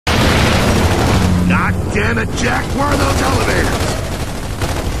Damn it, Jack, where are those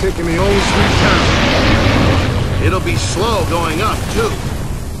elevators? Taking me all through town. It'll be slow going up, too.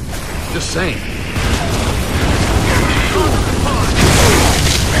 Just saying.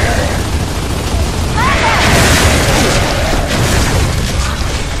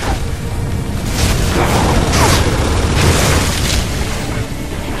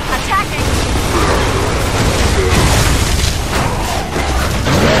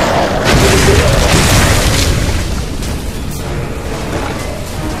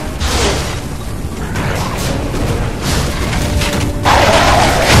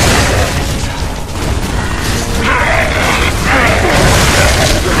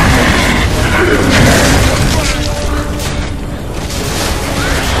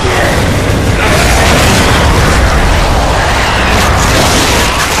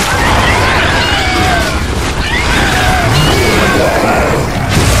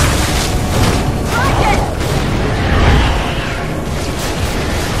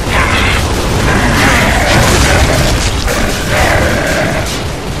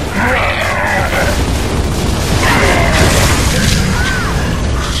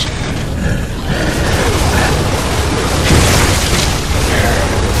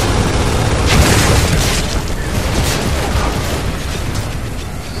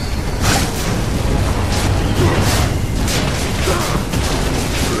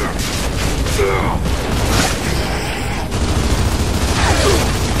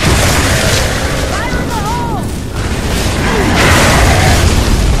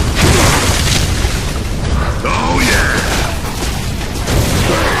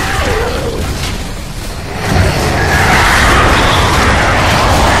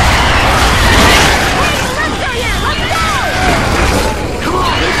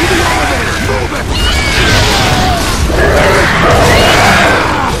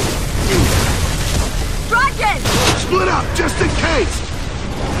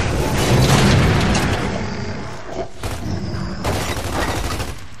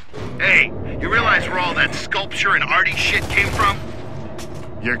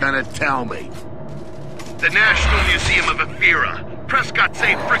 You're gonna tell me. The National Museum of Ephira. Prescott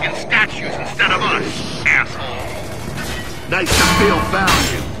saved friggin' statues instead of us, asshole. Nice to feel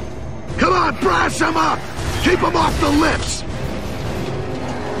value. Come on, brass him up! Keep him off the lips!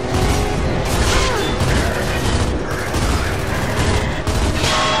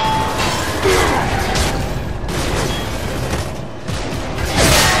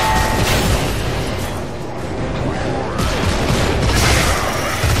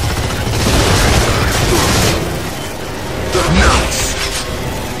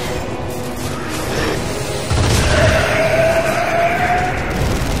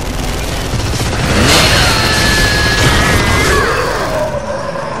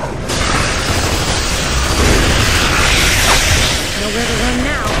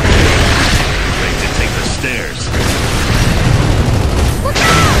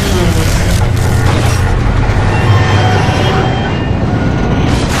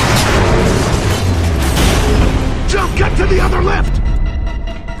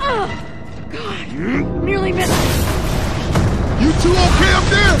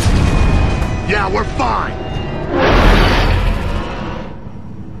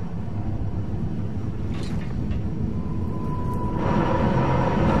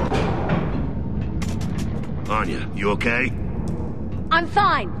 You okay? I'm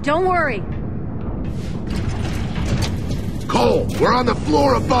fine. Don't worry. Cole, we're on the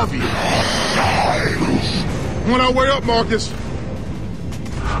floor above you. On our way up, Marcus.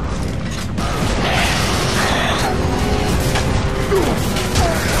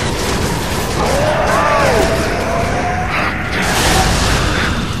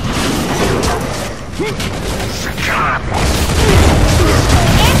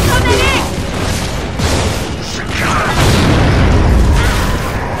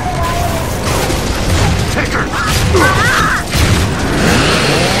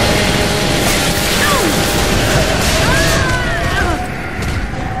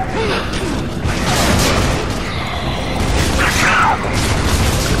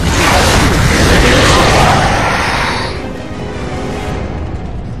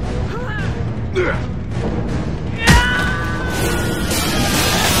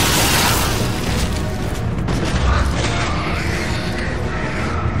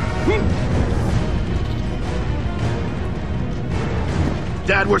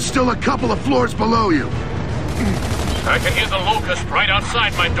 Dad, we're still a couple of floors below you. I can hear the locusts right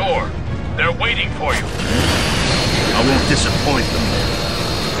outside my door. They're waiting for you. I won't disappoint them.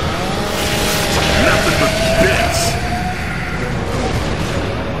 Nothing but bits.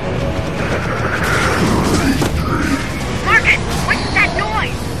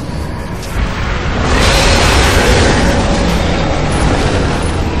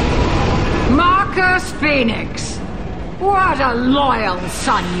 loyal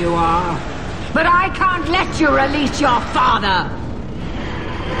son you are. But I can't let you release your father.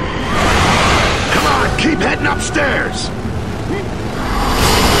 Come on, keep heading upstairs.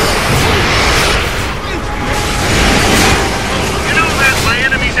 You know that my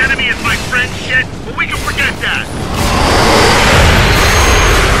enemy's enemy is my friend's shit? But we can forget that.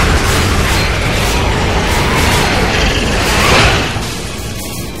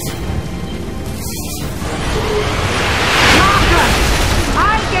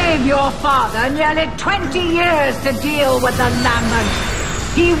 Your father nearly 20 years to deal with the lambent.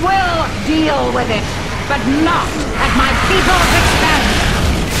 He will deal with it, but not at my people's expense.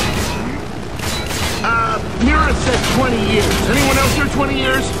 Mira said 20 years. Anyone else here 20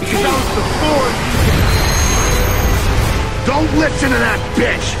 years? Because that was before. Don't listen to that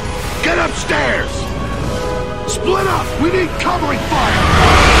bitch. Get upstairs. Split up. We need covering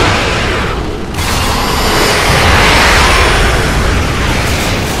fire.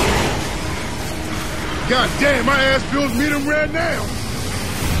 God damn, my ass feels medium rare now.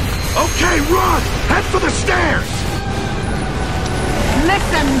 Okay, run! Head for the stairs!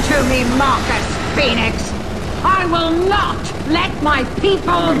 Listen to me, Marcus Phoenix. I will not let my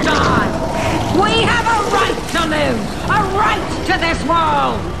people die. We have a right to live, a right to this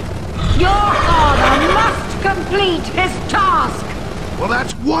world. Your father must complete his task. Well,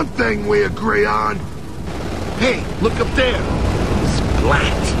 that's one thing we agree on. Hey, look up there.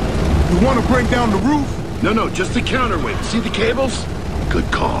 Splat. You want to bring down the roof? No, just the counterweight. See the cables? Good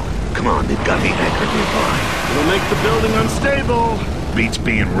call. Come on, they've got the anchor nearby. It'll make the building unstable. Beats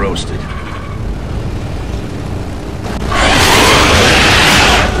being roasted.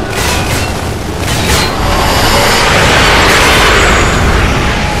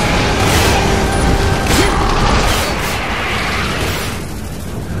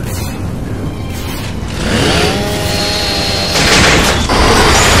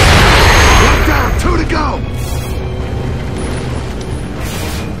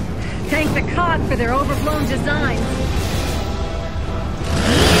 For their overblown designs.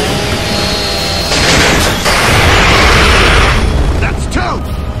 That's two!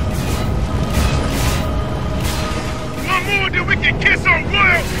 One more than we can kiss our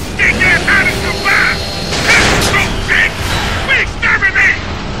royal, stick ass out and survive! That's so big! We exterminate!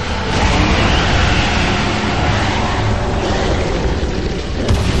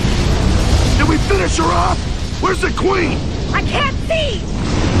 Did we finish her off? Where's the queen? I can't see!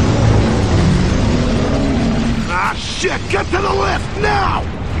 Ah, shit! Get to the lift, now!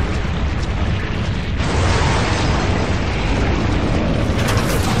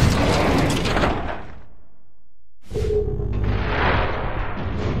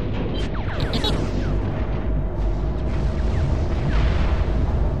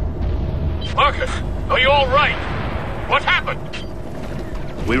 Marcus, are you all right? What happened?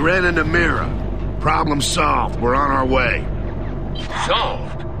 We ran into Mira. Problem solved. We're on our way.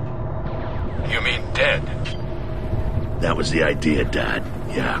 Solved? You mean dead? That was the idea, Dad.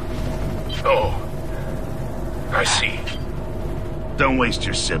 Yeah. Oh. I see. Don't waste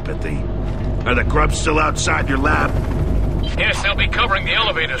your sympathy. Are the grubs still outside your lab? Yes, they'll be covering the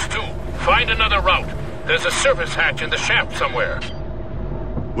elevators, too. Find another route. There's a surface hatch in the shaft somewhere.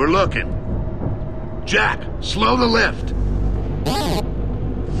 We're looking. Jack, slow the lift.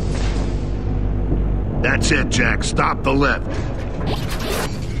 That's it, Jack. Stop the lift.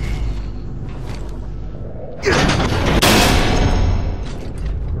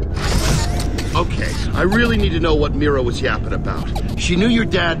 Okay, I really need to know what Mira was yapping about. She knew your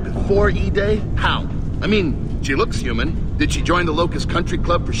dad before E-Day? How? I mean, she looks human. Did she join the Locust Country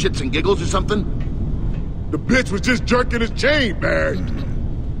Club for shits and giggles or something? The bitch was just jerking his chain,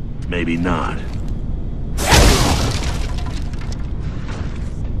 man. Maybe not.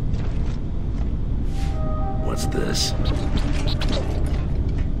 What's this?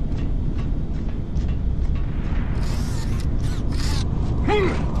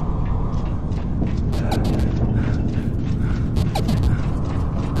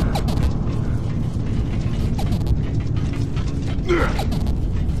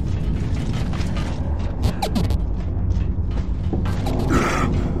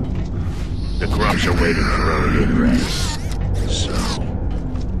 The grubs are waiting for early ingress. So...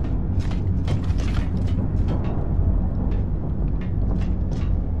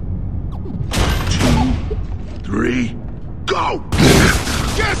 2, 3, go!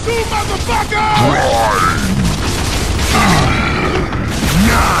 Guess who, motherfucker?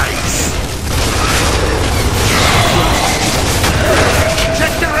 Nice!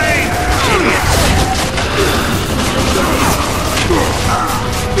 Check their aim!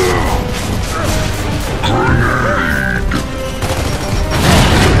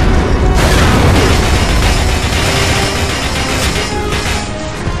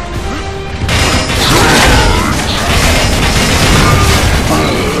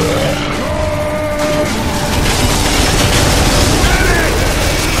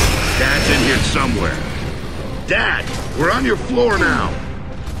 somewhere. Dad, we're on your floor now.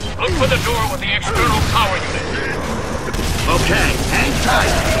 Look for the door with the external power unit. Okay, hang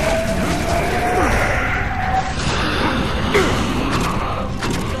tight.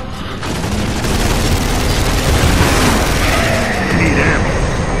 Need ammo.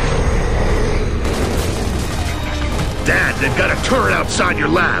 Dad, they've got a turret outside your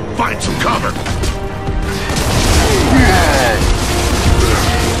lab. Find some cover.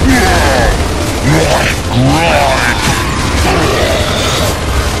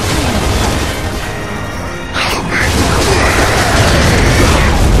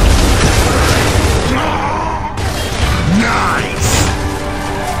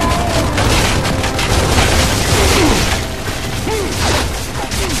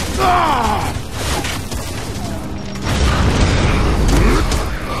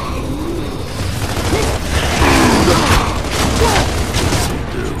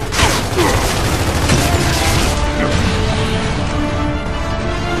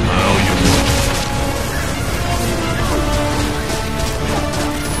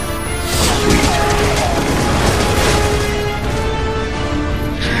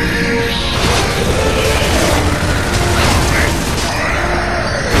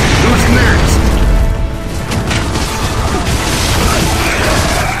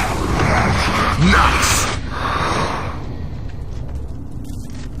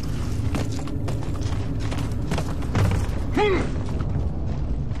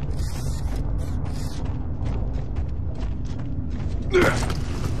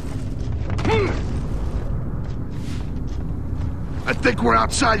 I think we're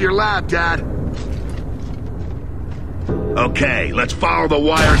outside your lab, Dad. Okay, let's follow the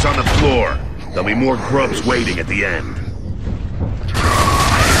wires on the floor. There'll be more grubs waiting at the end.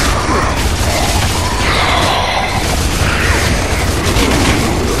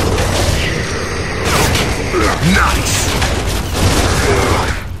 Nice!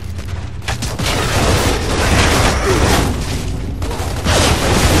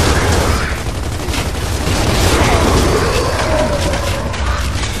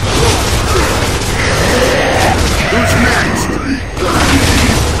 Who's next?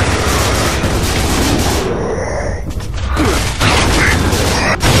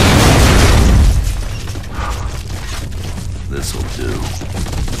 This'll do.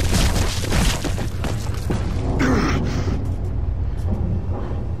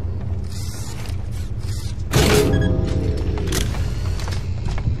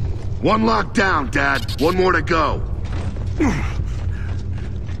 One lock down, Dad. One more to go.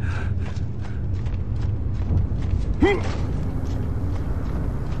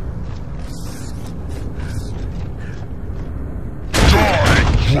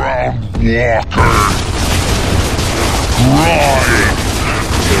 Ground walker! Grind!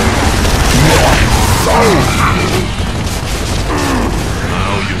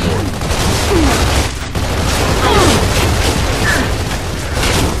 Now you more.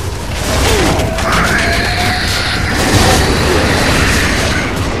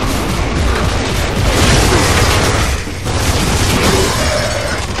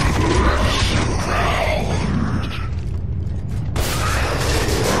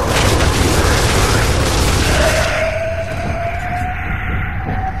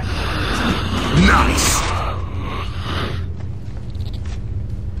 Nice!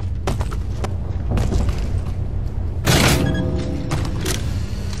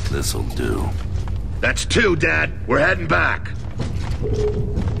 This'll do. That's two, Dad. We're heading back.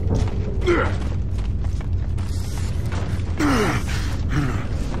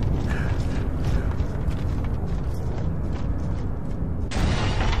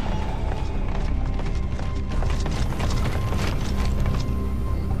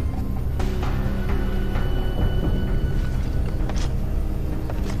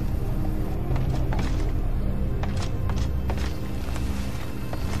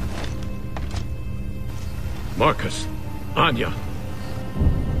 Marcus, Anya,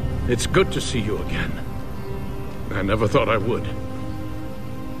 it's good to see you again. I never thought I would.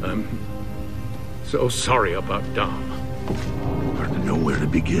 I'm so sorry about Dom. Hard to know where to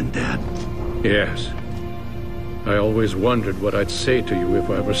begin, Dad. Yes. I always wondered what I'd say to you if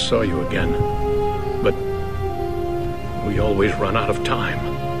I ever saw you again. But we always run out of time.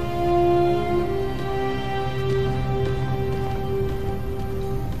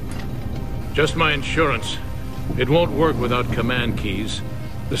 Just my insurance. It won't work without command keys.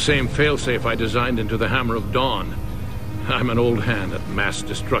 The same failsafe I designed into the Hammer of Dawn. I'm an old hand at mass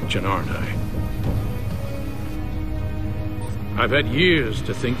destruction, aren't I? I've had years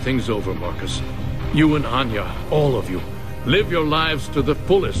to think things over, Marcus. You and Anya, all of you, Live your lives to the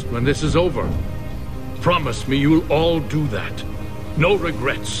fullest when this is over. Promise me you'll all do that. No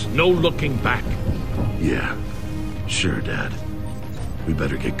regrets, no looking back. Yeah, sure, Dad. We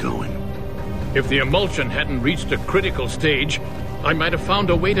better get going. If the emulsion hadn't reached a critical stage, I might have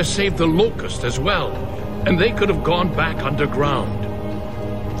found a way to save the Locust as well, and they could have gone back underground.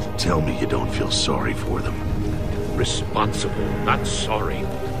 Tell me you don't feel sorry for them. Responsible, not sorry.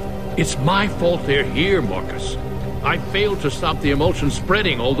 It's my fault they're here, Marcus. I failed to stop the emulsion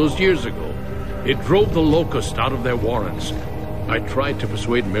spreading all those years ago. It drove the Locust out of their warrens. I tried to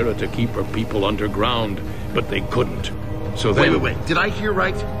persuade Mira to keep her people underground, but they couldn't. So they... Wait. Did I hear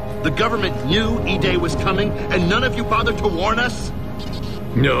right? The government knew E-Day was coming, and none of you bothered to warn us?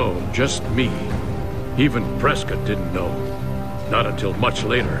 No, just me. Even Prescott didn't know. Not until much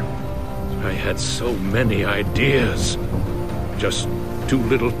later. I had so many ideas. Just too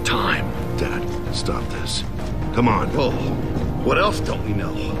little time. Dad, stop this. Come on. Whoa. What else don't we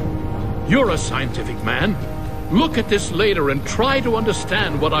know? You're a scientific man. Look at this later and try to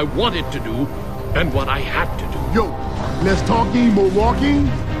understand what I wanted to do and what I had to do. Yo, let's talking more walking.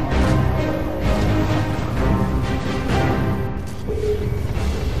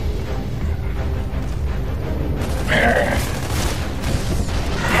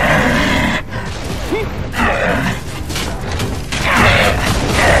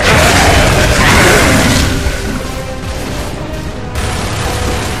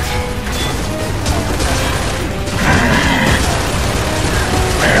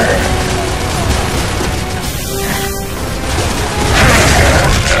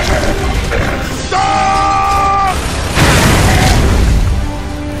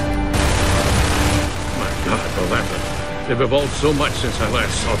 They've evolved so much since I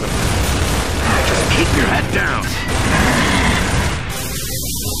last saw them. Just keep your head down.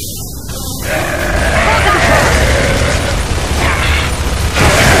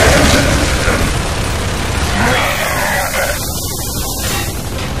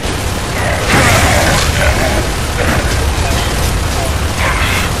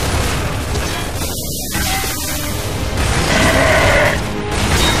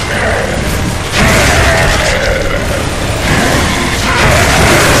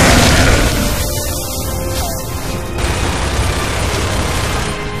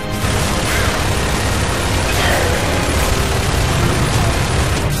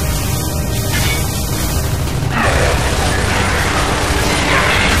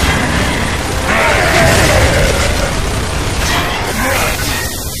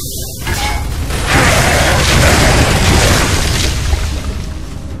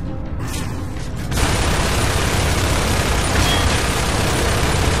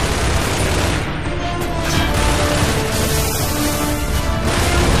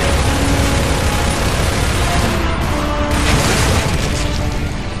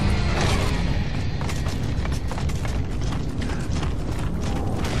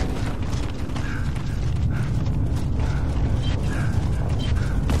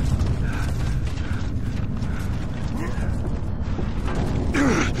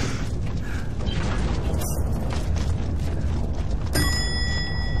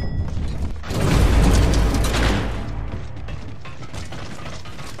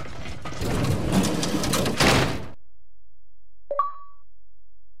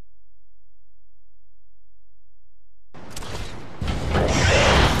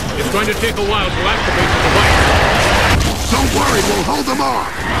 It's going to take a while to activate the device. Don't worry, we'll hold them off.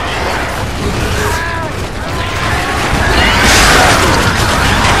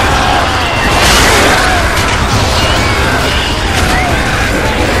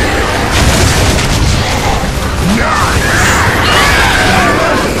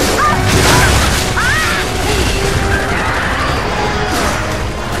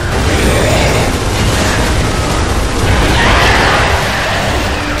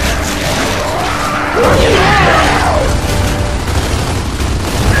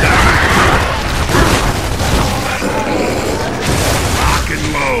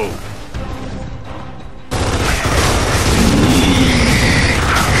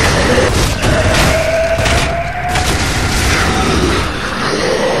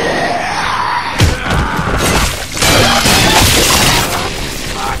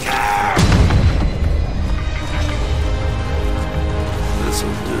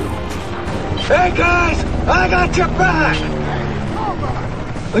 Hey guys, I got your back!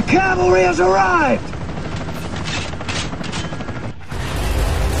 The cavalry has arrived!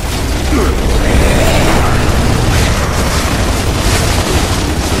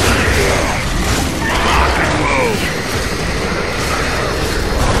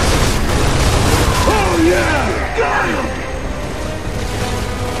 Oh yeah! Got him!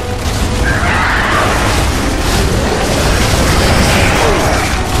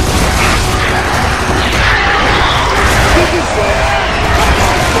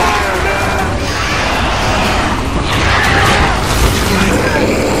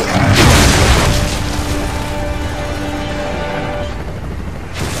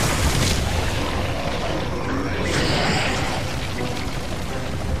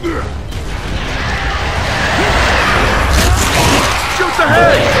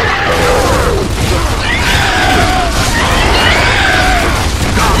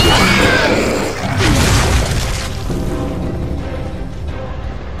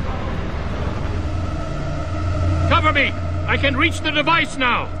 can reach the device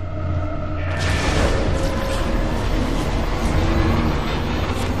now.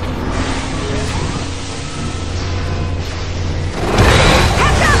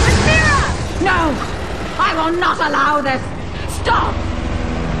 No! I will not allow this! Stop!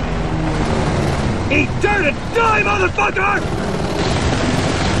 Eat dirt and die, motherfucker!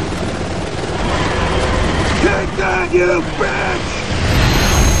 Take that, you bitch!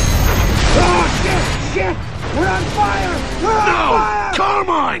 Oh, shit! We're on fire! We're on fire!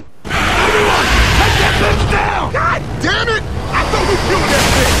 Carmine! Everyone, take that bitch down! God damn it! I thought we killed that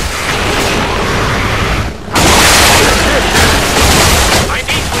thing! I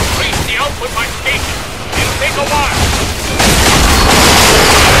need to increase the output by station. It'll take a while.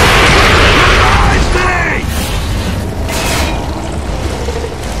 Revive me!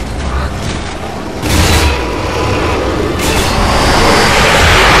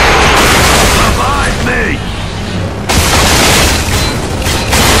 Revive me!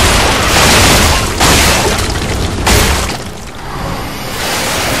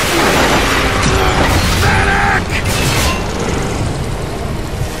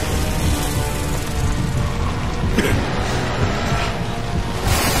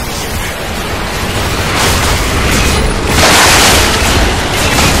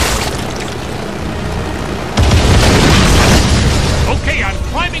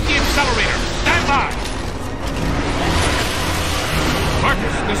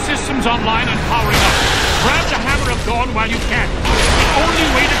 Online and powering up. Grab the Hammer of Dawn while you can. It's the only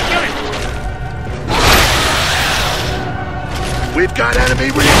way to kill it. We've got enemy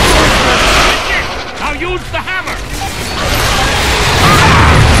reinforcements! That's it! Now use the hammer!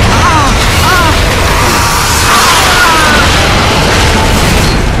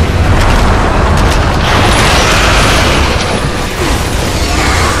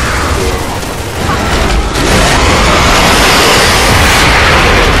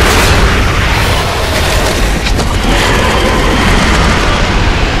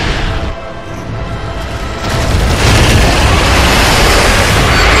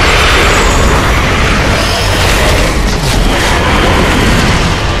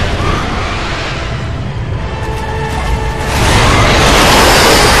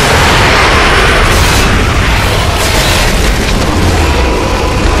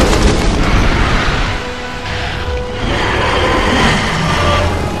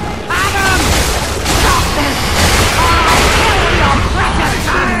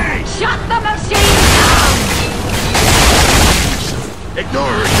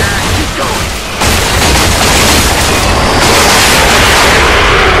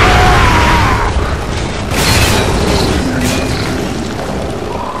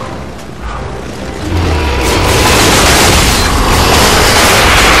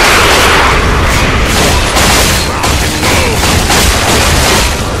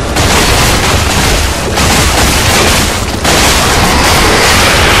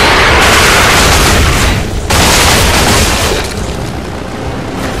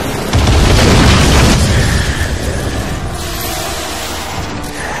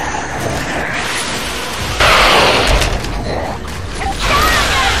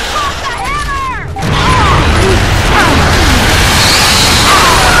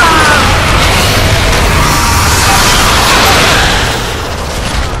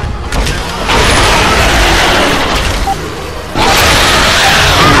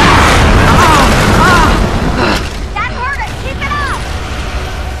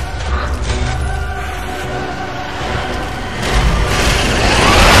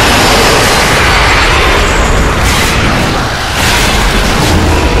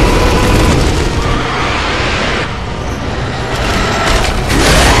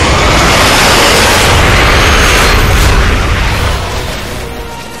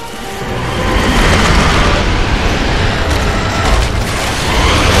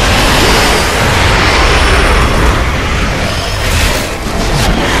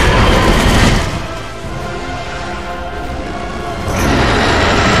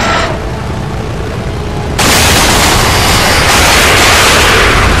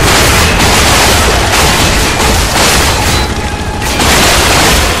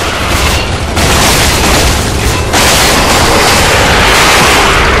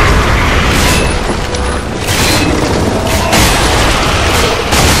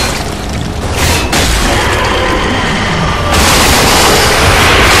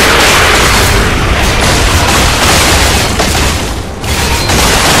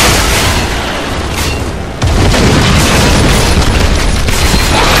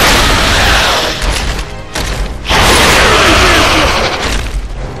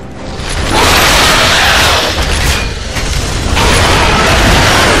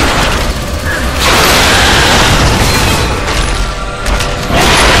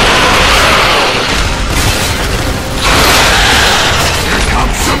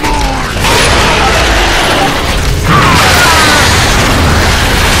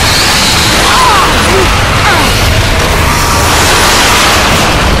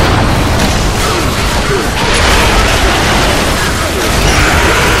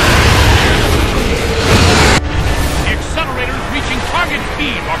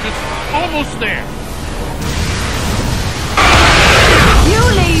 Marcus. Almost there. You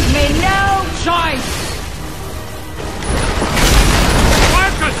leave me no choice.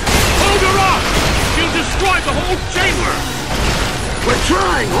 Marcus, hold her off. She'll destroy the whole chamber. We're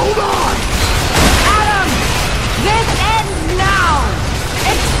trying. Hold on. Adam, this ends now.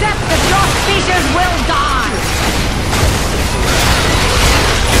 Accept that your species will die.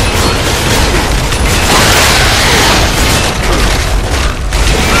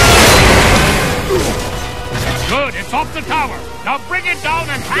 Good, it's off the tower. Now bring it down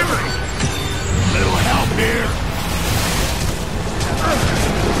and hammer it. Little help here.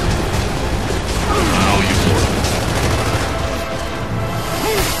 Now you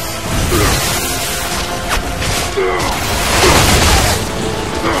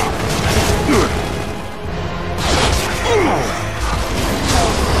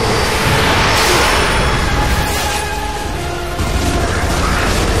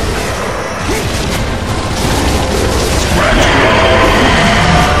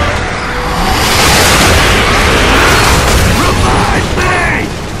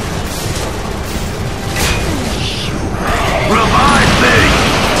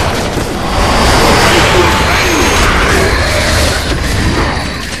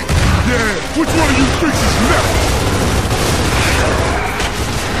Which one of you thinks is left?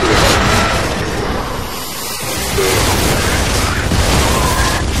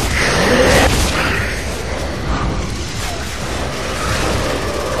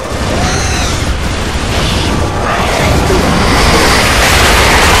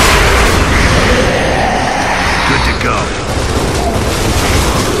 Good to go.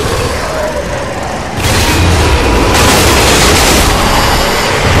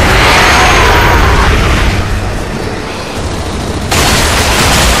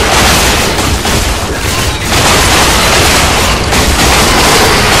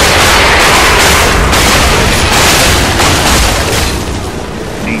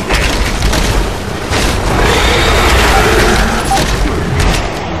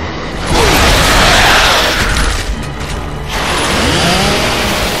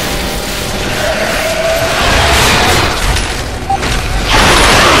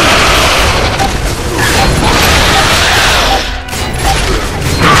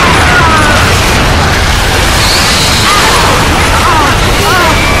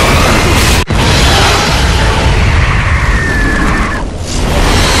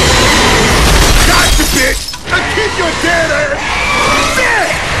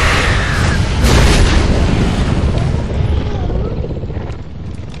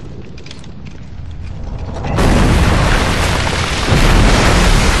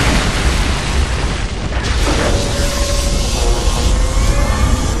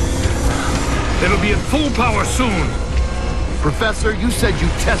 It'll be at full power soon. Professor, you said you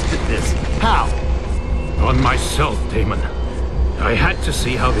tested this. How? On myself, Damon. I had to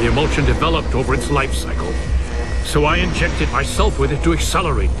see how the emulsion developed over its life cycle. So I injected myself with it to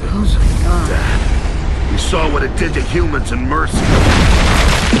accelerate things. We saw what it did to humans in Mercy.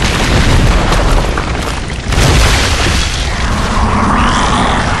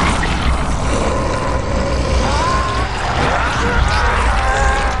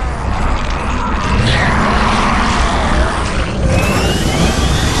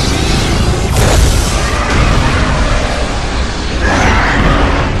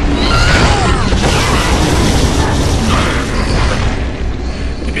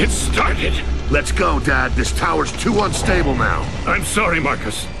 It started. Let's go, Dad. This tower's too unstable now. I'm sorry,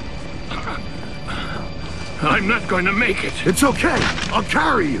 Marcus. I'm not going to make it. It's okay. I'll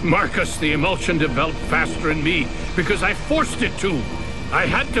carry you. Marcus, the emulsion developed faster in me because I forced it to. I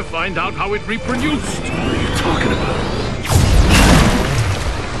had to find out how it reproduced. What are you talking about?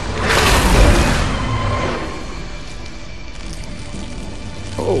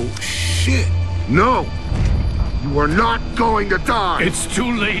 Oh, shit. No! You are not going to die! It's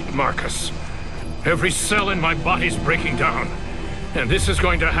too late, Marcus. Every cell in my body's breaking down. And this is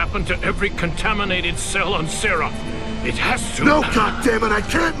going to happen to every contaminated cell on Seraph. It has to. No, goddammit, I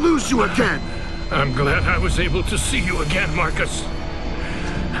can't lose you again! I'm glad I was able to see you again, Marcus.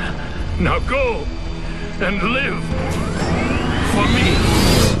 Now go and live for me.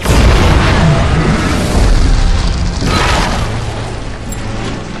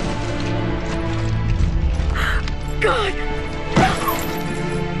 God!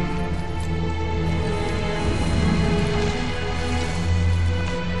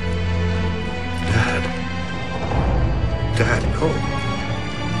 Dad, no.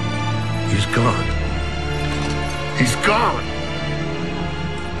 He's gone. He's gone!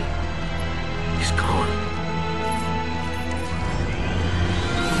 He's gone.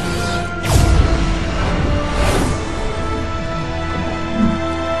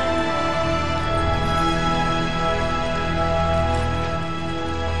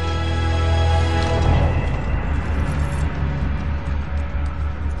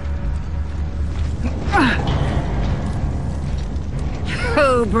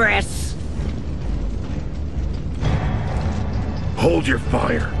 Hubris. Hold your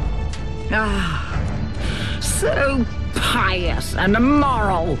fire. So pious and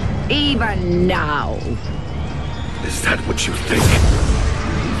moral, even now. Is that what you think?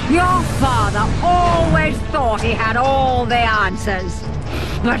 Your father always thought he had all the answers,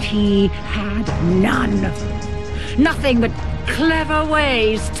 but he had none. Nothing but clever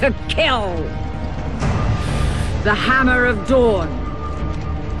ways to kill. The Hammer of Dawn,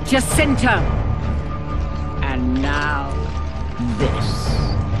 Jacinta, and now this.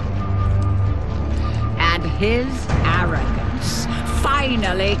 And his arrogance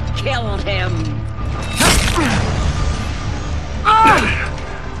finally killed him.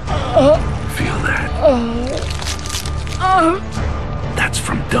 Feel that? That's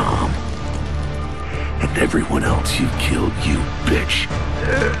from Dom. And everyone else you killed, you bitch.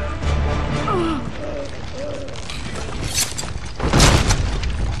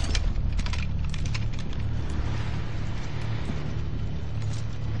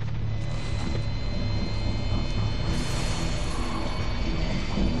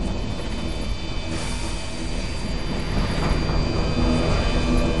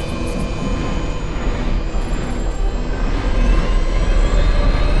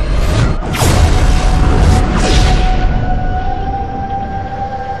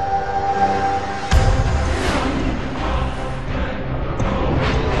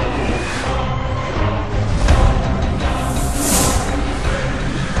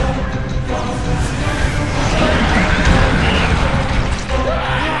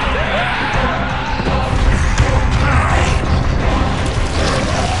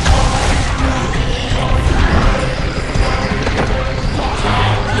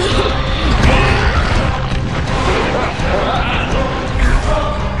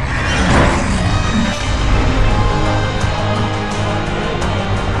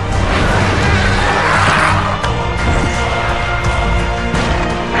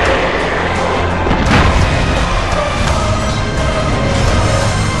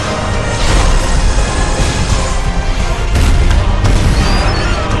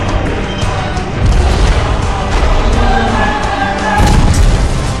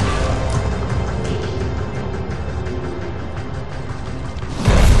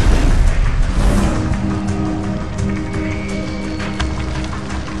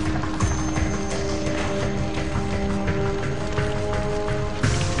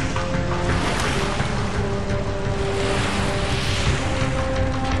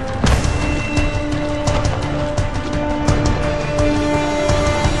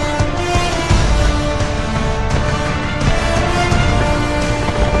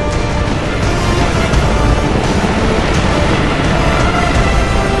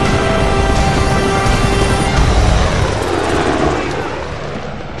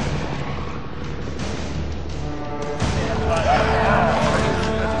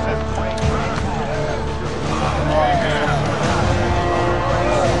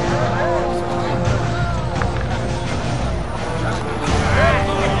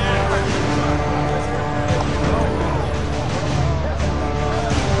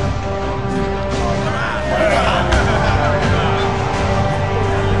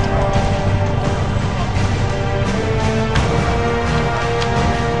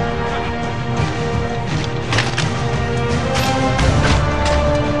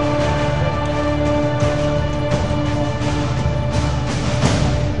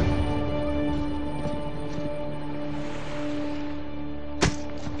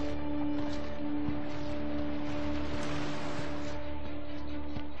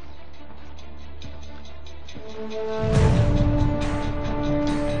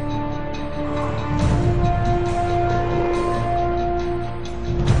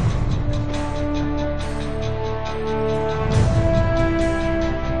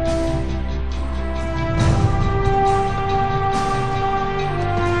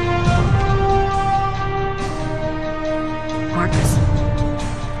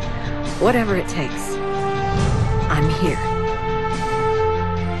 Whatever it takes. I'm here.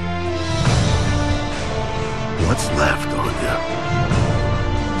 What's left, Anya?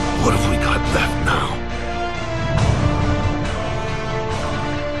 What have we got left now?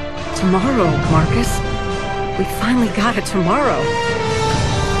 Tomorrow, Marcus. We finally got a tomorrow.